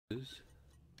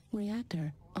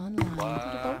Reactor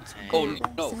online. Oh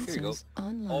no, here you go.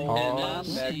 Online. All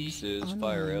Maxes,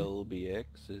 fire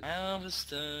LBXs.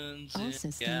 Galveston's All in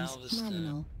systems Galveston.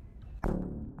 nominal.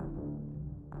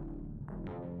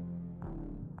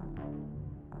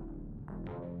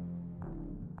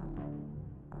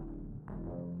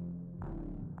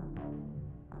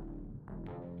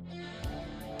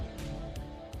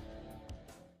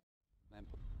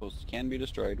 Lampposts can be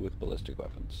destroyed with ballistic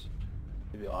weapons.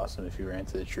 It'd be awesome if you ran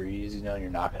to the trees, you know, and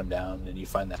you're knocking them down, and you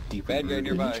find that deep Bad guy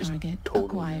nearby. Target totally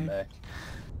acquired. back.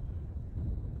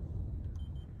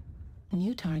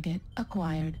 New target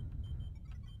acquired.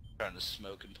 Trying to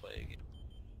smoke and play again.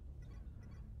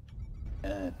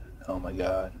 And oh my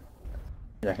god,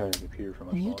 you're not gonna have a computer for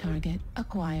much New longer. target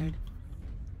acquired.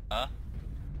 Huh?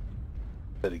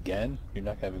 But again, you're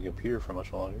not gonna have a computer for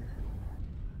much longer.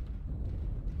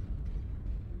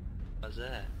 What's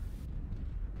that?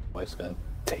 Wife's gonna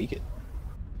take it.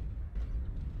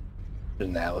 There's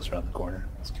an Alice around the corner.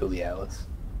 Let's kill the Alice.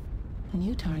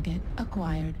 New target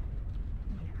acquired.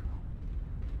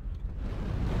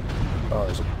 Oh,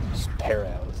 there's a pair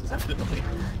of Alice's, evidently.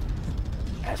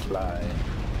 Ash fly.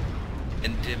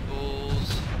 And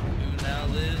Dimples, who now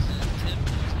lives in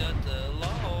Temple's got the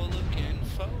law looking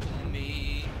for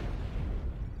me.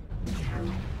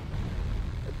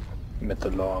 Met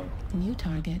the long New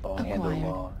target handle acquired.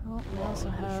 long. Oh, we also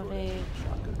have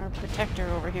our protector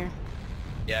over here.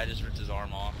 Yeah, I just ripped his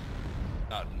arm off.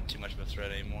 Not too much of a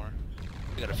threat anymore.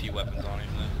 We got a few weapons on him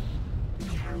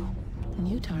though.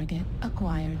 New target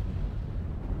acquired.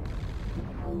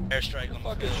 Airstrike on the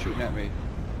Fuck is field. shooting at me.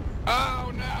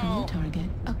 Oh no! New target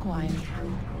acquired.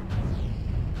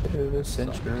 To the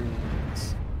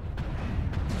centuries.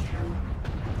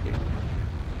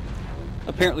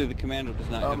 Apparently the commander does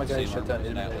not Oh have my the god, he same shut armor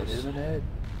down as an internet. Atlas. Internet.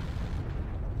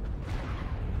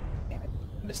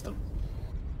 Missed him.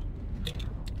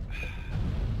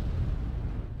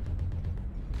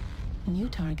 New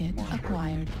target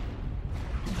acquired.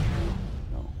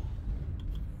 No.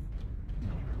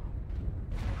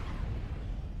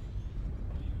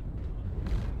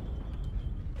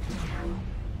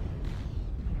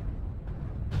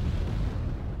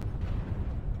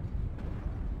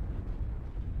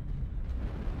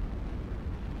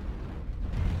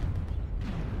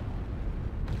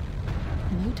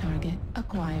 New target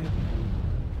acquired.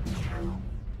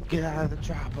 Get out of the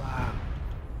chopper.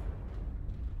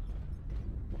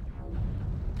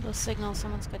 Little signal,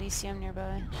 someone's got ECM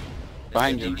nearby.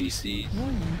 Behind you. DC.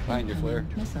 Warning. Behind your flare.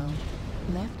 incoming Missile.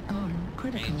 Left arm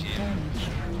critical Hey, Jim. damage.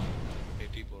 Okay,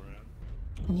 people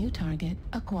around. New target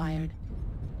acquired.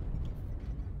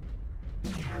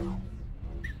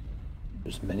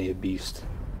 There's many a beast.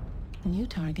 New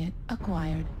target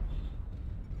acquired.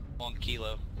 1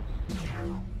 kilo.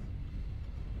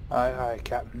 Aye, aye,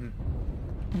 Captain.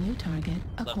 New target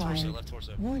Left acquired. torso, left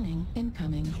torso. Warning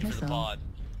incoming Aim for the missile. pod.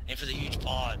 Aim for the huge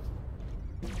pod.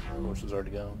 Horse is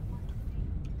already gone.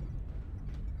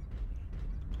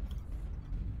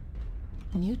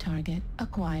 New target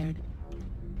acquired.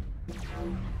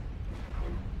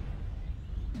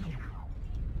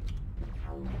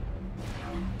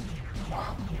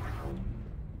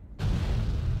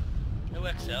 No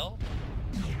XL?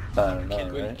 I don't know,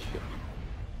 Kidding me? right?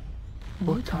 New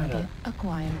What target kinda-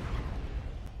 acquired.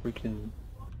 Freaking.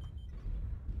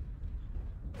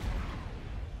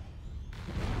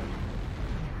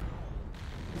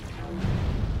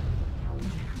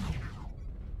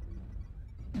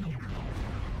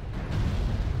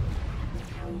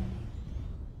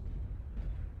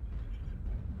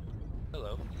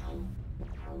 Hello.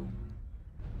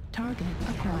 Target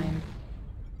acquired.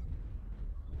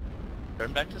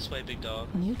 Turn back this way, big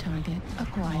dog. New target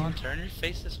Come on, acquired. turn your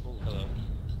face this way. Hello.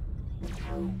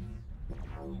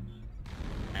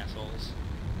 Assholes.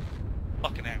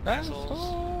 Fucking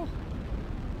assholes.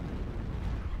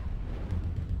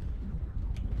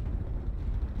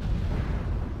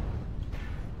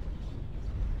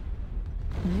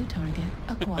 New target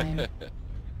acquired.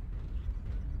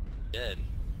 Dead.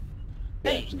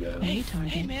 Hey, New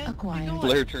target man, acquired.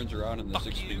 Blair turns around and the Fuck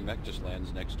 6-speed you. mech just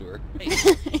lands next to her.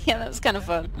 Yeah, that was kind of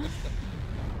fun.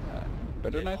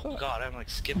 Better than I Oh thought. god, I'm like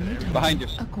skipping New everything. Behind you.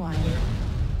 acquired.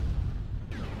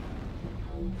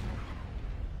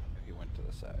 He went to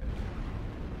the side.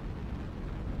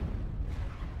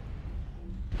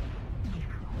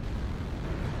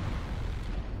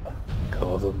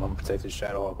 Couple of them unprotected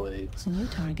Shadowhawk blades. New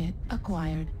target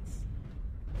acquired.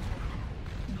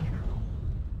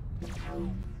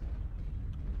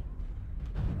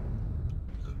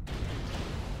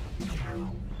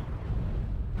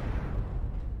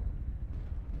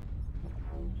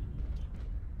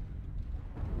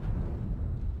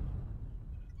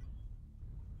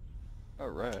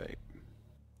 Alright.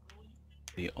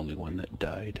 The only one that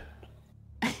died.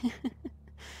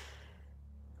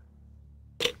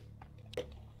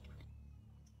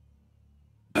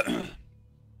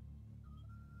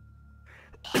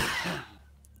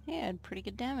 He had pretty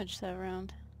good damage that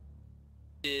round.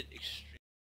 Did extremely